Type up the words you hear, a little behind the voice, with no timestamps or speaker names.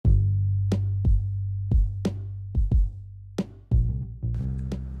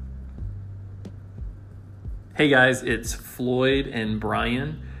Hey guys, it's Floyd and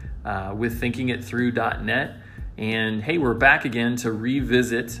Brian with ThinkingItThrough.net. And hey, we're back again to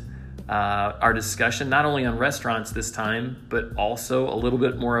revisit our discussion, not only on restaurants this time, but also a little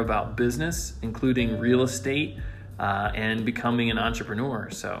bit more about business, including real estate and becoming an entrepreneur.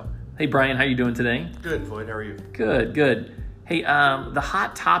 So, hey Brian, how you doing today? Good, Floyd. How are you? Good. Hey, the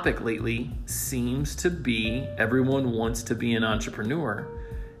hot topic lately seems to be everyone wants to be an entrepreneur.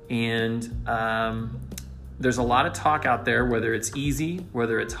 And there's a lot of talk out there, whether it's easy,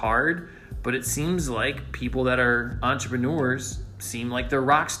 whether it's hard, but it seems like people that are entrepreneurs seem like they're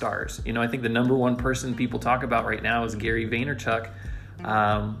rock stars. You know, I think the number one person people talk about right now is Gary Vaynerchuk.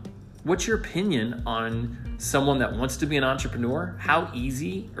 What's your opinion on someone that wants to be an entrepreneur? How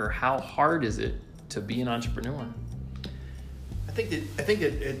easy or how hard is it to be an entrepreneur? I think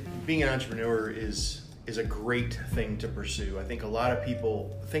that being an entrepreneur is a great thing to pursue. I think a lot of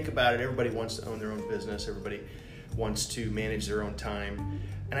people think about it. Everybody wants to own their own business. Everybody wants to manage their own time.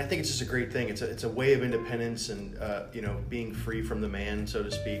 And I think it's just a great thing. It's a way of independence and being free from the man, so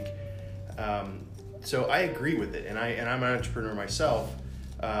to speak. So I agree with it. And I'm an entrepreneur myself,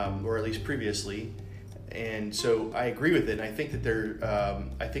 or at least previously. And so I agree with it. And I think that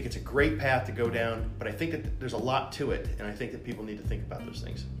I think it's a great path to go down, but I think that there's a lot to it. And I think that people need to think about those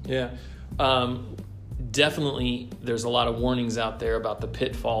things. Yeah. Definitely, there's a lot of warnings out there about the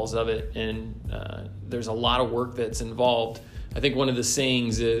pitfalls of it, and there's a lot of work that's involved. I think one of the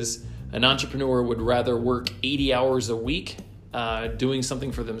sayings is an entrepreneur would rather work 80 hours a week doing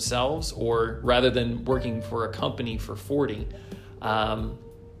something for themselves, or rather than working for a company for 40.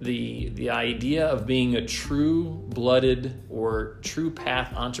 The idea of being a true-blooded or true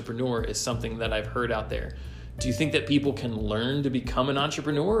path entrepreneur is something that I've heard out there. Do you think that people can learn to become an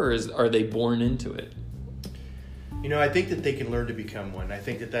entrepreneur, or are they born into it? I think that they can learn to become one. I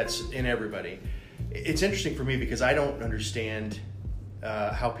think that that's in everybody. It's interesting for me because I don't understand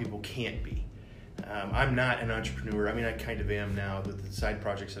how people can't be. I'm not an entrepreneur. I mean, I kind of am now with the side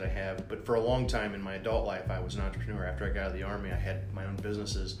projects that I have. But for a long time in my adult life, I was an entrepreneur. After I got out of the Army, I had my own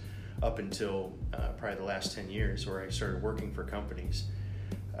businesses up until probably the last 10 years where I started working for companies.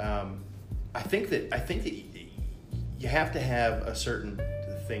 I think that you have to have a certain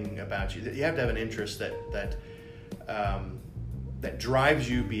thing about you. You have to have an interest that drives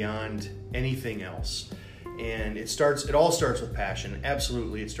you beyond anything else. And it all starts with passion.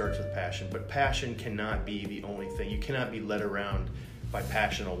 Absolutely, it starts with passion. But passion cannot be the only thing. You cannot be led around by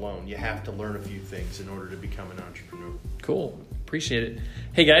passion alone. You have to learn a few things in order to become an entrepreneur. Cool. Appreciate it.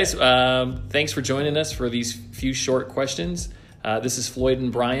 Hey guys, thanks for joining us for these few short questions. This is Floyd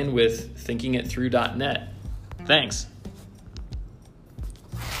and Brian with ThinkingItThrough.net. Thanks.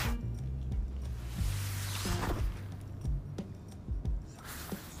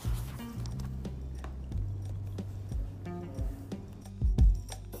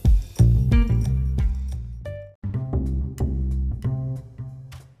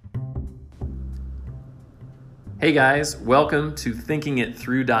 Hey guys, welcome to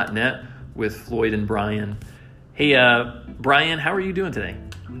ThinkingItThrough.net with Floyd and Brian. Hey, Brian, how are you doing today?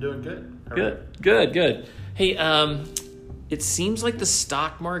 I'm doing good. Good. Hey, it seems like the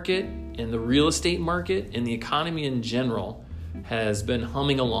stock market and the real estate market and the economy in general has been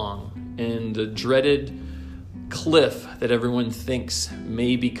humming along, and the dreaded cliff that everyone thinks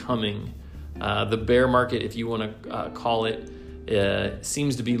may be coming, the bear market, if you want to call it,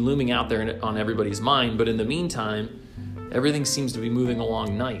 seems to be looming out there on everybody's mind. But in the meantime, everything seems to be moving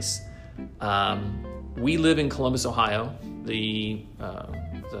along nice. We live in Columbus, Ohio. The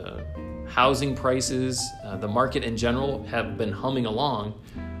housing prices, the market in general have been humming along.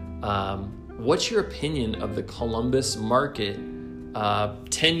 What's your opinion of the Columbus market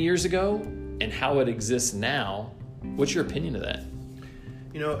 10 years ago and how it exists now? What's your opinion of that?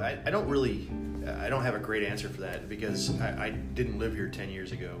 I don't have a great answer for that because I didn't live here 10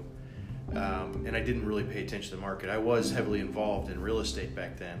 years ago, and I didn't really pay attention to the market. I was heavily involved in real estate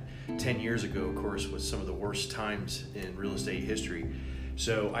back then. 10 years ago, of course, was some of the worst times in real estate history.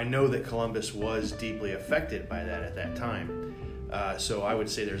 So I know that Columbus was deeply affected by that at that time. So I would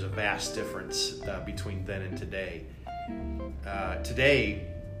say there's a vast difference between then and today. Today,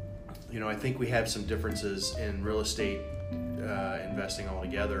 I think we have some differences in real estate investing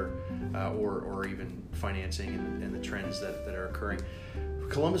altogether, or even financing and the trends that are occurring.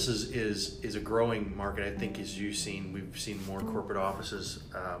 Columbus is a growing market. I think, as you've seen, we've seen more corporate offices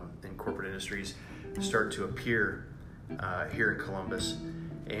and corporate industries start to appear here in Columbus,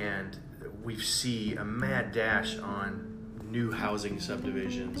 and we see a mad dash on new housing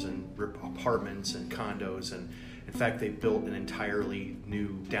subdivisions and apartments and condos, and in fact they built an entirely new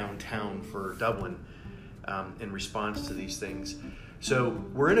downtown for Dublin. in response to these things. So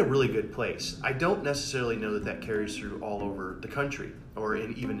we're in a really good place. I don't necessarily know that carries through all over the country or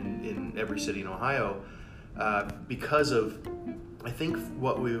even in every city in Ohio, because of, I think,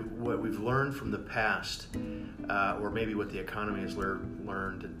 what we've learned from the past, or maybe what the economy has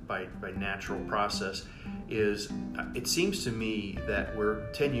learned by natural process, is it seems to me that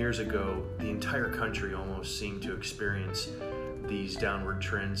 10 years ago, the entire country almost seemed to experience these downward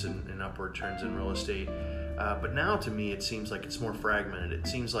trends and upward trends in real estate. But now, to me, it seems like it's more fragmented. It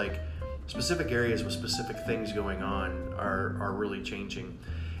seems like specific areas with specific things going on are really changing.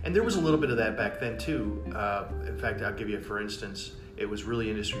 And there was a little bit of that back then, too. In fact, I'll give you, for instance, it was really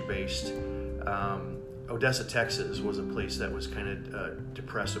industry-based. Odessa, Texas was a place that was kind of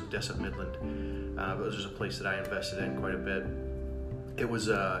depressed. Odessa, Midland. It was just a place that I invested in quite a bit. It was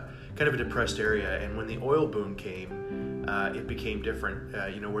kind of a depressed area, and when the oil boom came, it became different.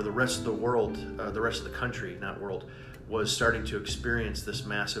 Where the rest of the world, the rest of the country, not world, was starting to experience this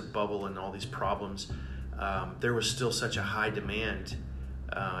massive bubble and all these problems. There was still such a high demand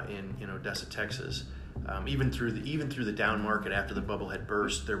in Odessa, Texas. Even through the down market after the bubble had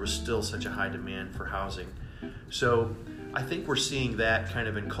burst, there was still such a high demand for housing. So I think we're seeing that kind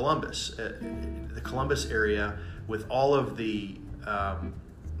of in Columbus, the Columbus area, with all of the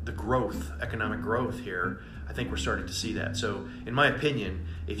growth, economic growth here. I think we're starting to see that. So in my opinion,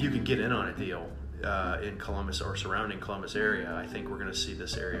 if you can get in on a deal in Columbus or surrounding Columbus area, I think we're going to see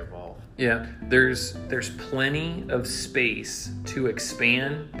this area evolve. Yeah, there's plenty of space to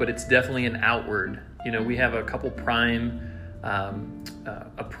expand, but it's definitely an outward. We have a couple prime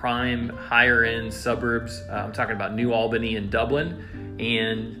higher end suburbs. I'm talking about New Albany and Dublin,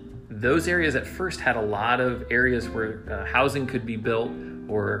 and those areas at first had a lot of areas where housing could be built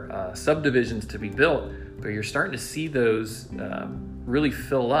or subdivisions to be built, but you're starting to see those really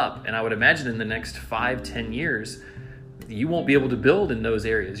fill up. And I would imagine in the next 5-10 years, you won't be able to build in those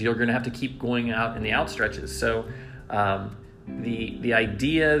areas. You're going to have to keep going out in the outstretches. So the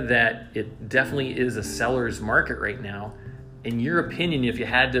idea that it definitely is a seller's market right now, in your opinion, if you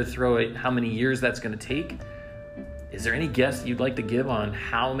had to throw it, how many years that's going to take, is there any guess you'd like to give on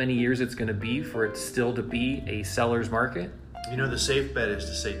how many years it's going to be for it still to be a seller's market? The safe bet is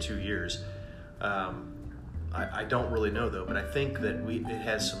to say 2 years. I don't really know, though, but I think that it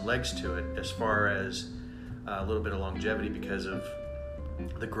has some legs to it as far as a little bit of longevity because of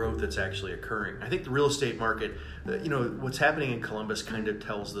the growth that's actually occurring. I think the real estate market, what's happening in Columbus kind of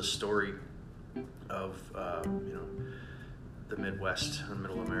tells the story of, the Midwest and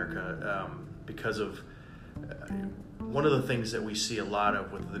Middle America, because of one of the things that we see a lot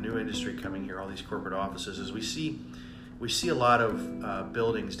of with the new industry coming here, all these corporate offices, is we see a lot of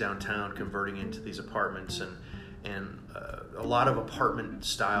buildings downtown converting into these apartments and a lot of apartment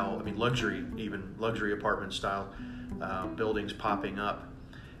style, luxury apartment style buildings popping up.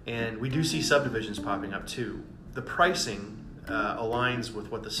 And we do see subdivisions popping up too. The pricing aligns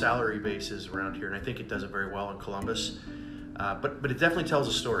with what the salary base is around here, and I think it does it very well in Columbus. But it definitely tells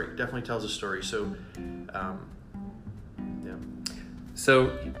a story. So, yeah. So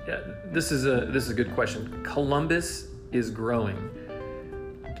this is a good question. Columbus is growing,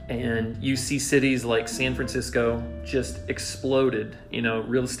 and you see cities like San Francisco just exploded.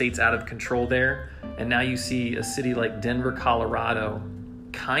 Real estate's out of control there, and now you see a city like Denver, Colorado,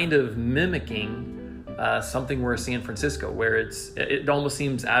 kind of mimicking something where San Francisco, where it almost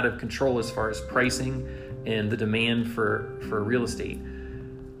seems out of control as far as pricing and the demand for real estate.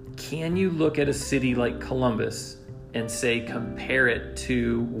 Can you look at a city like Columbus and say compare it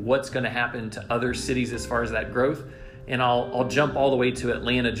to what's going to happen to other cities as far as that growth? And I'll jump all the way to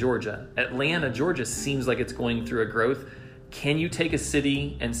Atlanta, Georgia. Atlanta, Georgia seems like it's going through a growth. Can you take a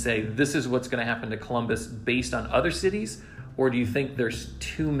city and say this is what's going to happen to Columbus based on other cities? Or do you think there's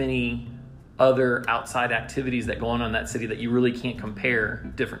too many other outside activities that go on in that city that you really can't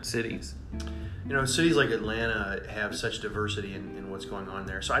compare different cities? Cities like Atlanta have such diversity in what's going on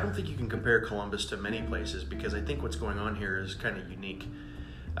there. So I don't think you can compare Columbus to many places because I think what's going on here is kind of unique.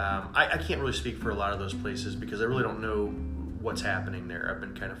 I can't really speak for a lot of those places because I really don't know what's happening there. I've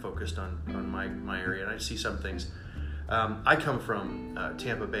been kind of focused on my area, and I see some things. I come from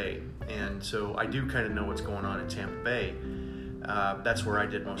Tampa Bay, and so I do kind of know what's going on in Tampa Bay. That's where I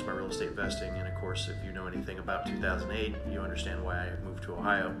did most of my real estate investing, and of course, if you know anything about 2008, you understand why I moved to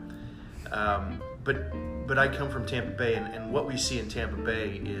Ohio. But I come from Tampa Bay, and what we see in Tampa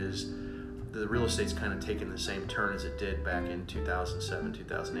Bay is the real estate's kind of taken the same turn as it did back in 2007,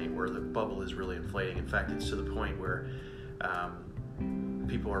 2008, where the bubble is really inflating. In fact, it's to the point where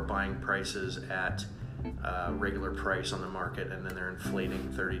people are buying prices at regular price on the market, and then they're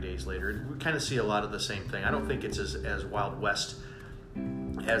inflating 30 days later. We kind of see a lot of the same thing. I don't think it's as Wild West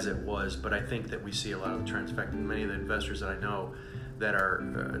as it was, but I think that we see a lot of the trends. In fact, many of the investors that I know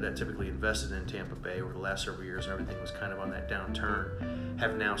that typically invested in Tampa Bay over the last several years, and everything was kind of on that downturn,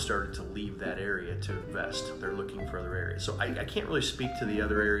 have now started to leave that area to invest. They're looking for other areas. So I can't really speak to the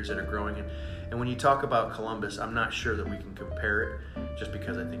other areas that are growing. And when you talk about Columbus, I'm not sure that we can compare it just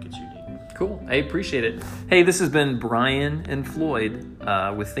because I think it's unique. Cool. I appreciate it. Hey, this has been Brian and Floyd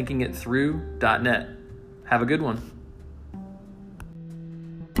with ThinkingItThrough.net. Have a good one.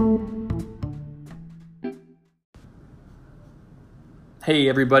 Hey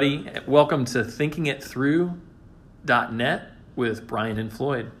everybody, welcome to ThinkingItThrough.net with Brian and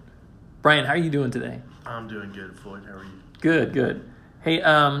Floyd. Brian, how are you doing today? I'm doing good, Floyd. How are you? Good. Hey,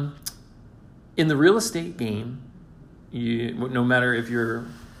 in the real estate game, no matter if you're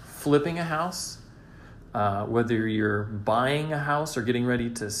flipping a house, whether you're buying a house or getting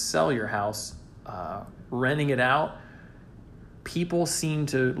ready to sell your house, renting it out, people seem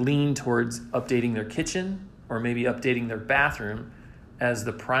to lean towards updating their kitchen or maybe updating their bathroom as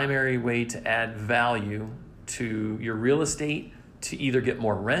the primary way to add value to your real estate, to either get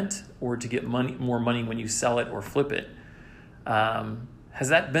more rent or to get more money when you sell it or flip it. Has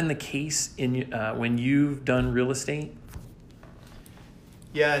that been the case when you've done real estate?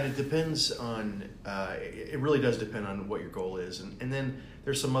 Yeah, and it depends on, it really does depend on what your goal is. And then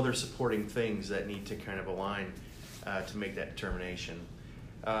there's some other supporting things that need to kind of align to make that determination.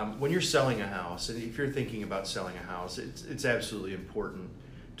 When you're selling a house, and if you're thinking about selling a house, it's absolutely important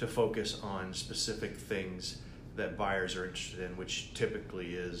to focus on specific things that buyers are interested in, which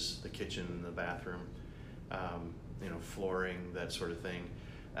typically is the kitchen and the bathroom, flooring, that sort of thing.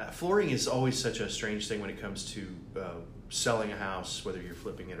 Flooring is always such a strange thing when it comes to selling a house, whether you're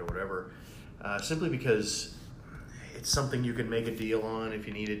flipping it or whatever, simply because it's something you can make a deal on if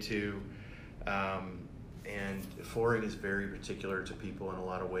you needed to. And flooring is very particular to people in a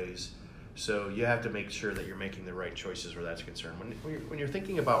lot of ways. So you have to make sure that you're making the right choices where that's concerned. When you're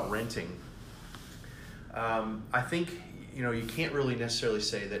thinking about renting, I think you can't really necessarily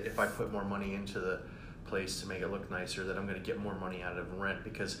say that if I put more money into the place to make it look nicer that I'm going to get more money out of rent,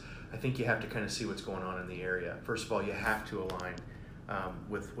 because I think you have to kind of see what's going on in the area. First of all, you have to align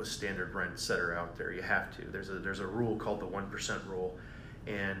with standard rents that are out there. You have to. There's a rule called the 1% rule,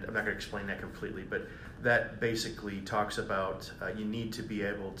 and I'm not going to explain that completely, but that basically talks about you need to be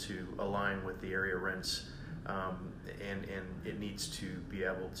able to align with the area rents, and it needs to be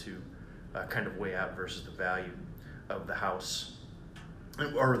able to kind of weigh out versus the value of the house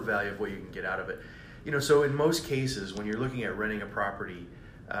or the value of what you can get out of it. So in most cases, when you're looking at renting a property,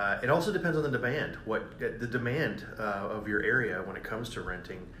 it also depends on the demand. The demand of your area when it comes to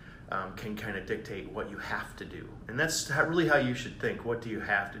renting can kind of dictate what you have to do. And that's really how you should think. What do you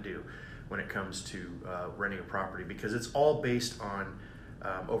have to do when it comes to renting a property? Because it's all based on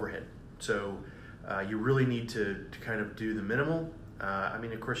overhead. So you really need to kind of do the minimal.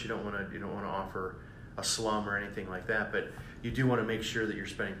 Of course, you don't want to offer a slum or anything like that, but you do want to make sure that you're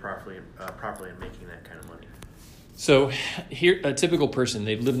spending properly and making that kind of money. So here, a typical person,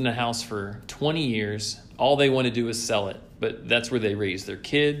 they've lived in a house for 20 years. All they want to do is sell it, but that's where they raise their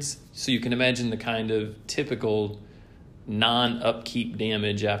kids. So you can imagine the kind of typical non-upkeep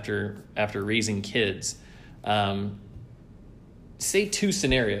damage after raising kids. Say two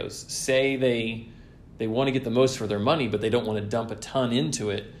scenarios. Say they want to get the most for their money, but they don't want to dump a ton into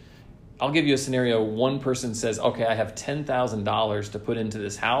it. I'll give you a scenario. One person says, okay, I have $10,000 to put into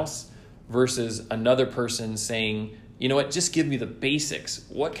this house, versus another person saying, you know what, just give me the basics.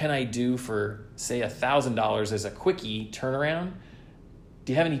 What can I do for, say, $1,000 as a quickie turnaround?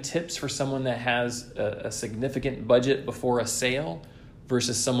 Do you have any tips for someone that has a significant budget before a sale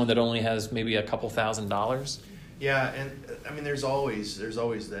versus someone that only has maybe a couple $1,000s? Yeah, and there's always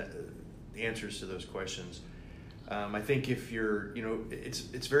that answers to those questions. I think if you're,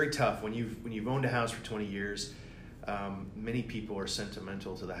 it's very tough when you've owned a house for 20 years. Many people are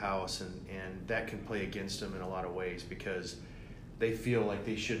sentimental to the house, and that can play against them in a lot of ways because they feel like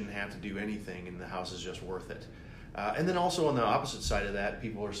they shouldn't have to do anything and the house is just worth it. And then also on the opposite side of that,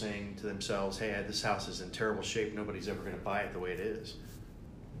 people are saying to themselves, hey, this house is in terrible shape. Nobody's ever going to buy it the way it is.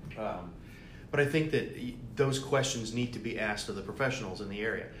 But I think that those questions need to be asked of the professionals in the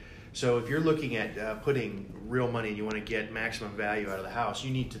area. So if you're looking at putting real money and you want to get maximum value out of the house,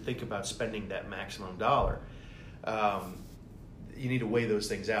 you need to think about spending that maximum dollar. You need to weigh those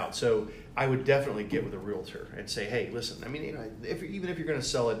things out. So I would definitely get with a realtor and say, hey, listen, even if you're going to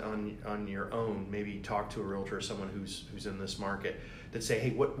sell it on your own, maybe talk to a realtor or someone who's in this market that say, hey,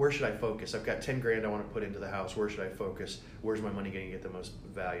 where should I focus? I've got 10 grand I want to put into the house. Where should I focus? Where's my money going to get the most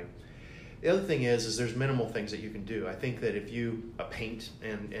value? The other thing is there's minimal things that you can do. I think that if you paint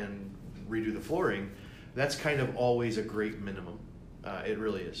and redo the flooring, that's kind of always a great minimum. It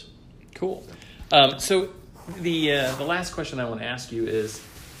really is. Cool. So the last question I want to ask you is,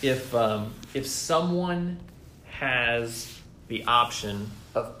 if someone has the option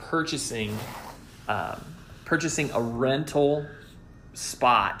of purchasing a rental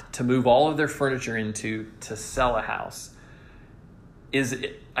spot to move all of their furniture into to sell a house,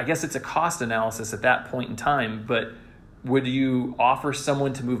 I guess it's a cost analysis at that point in time, but would you offer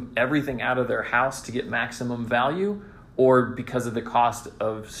someone to move everything out of their house to get maximum value, or because of the cost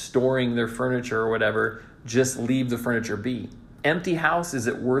of storing their furniture or whatever, just leave the furniture be? Empty house, is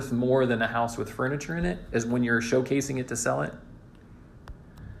it worth more than a house with furniture in it, as when you're showcasing it to sell it?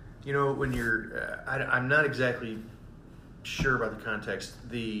 You know, when you're, I'm not exactly sure about the context.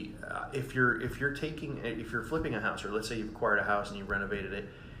 If you're flipping a house, or let's say you've acquired a house and you renovated it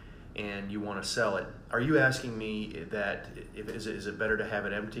and you want to sell it, are you asking me that is it better to have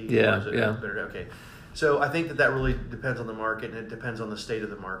it empty? Yeah, or is it yeah. Better to, okay. So I think that really depends on the market, and it depends on the state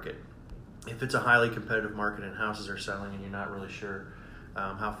of the market. If it's a highly competitive market and houses are selling and you're not really sure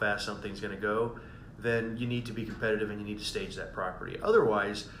how fast something's going to go, then you need to be competitive and you need to stage that property.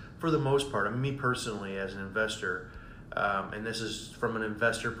 Otherwise, for the most part, I mean, me personally as an investor, and this is from an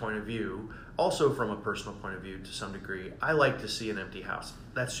investor point of view, also from a personal point of view to some degree, I like to see an empty house.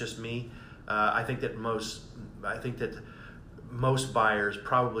 That's just me. I think that most buyers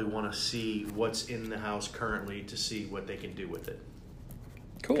probably want to see what's in the house currently to see what they can do with it.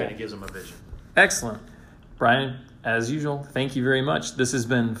 Cool. Kind of gives them a vision. Excellent. Brian, as usual, thank you very much. This has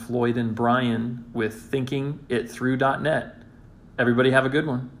been Floyd and Brian with thinkingitthrough.net. Everybody have a good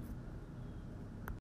one.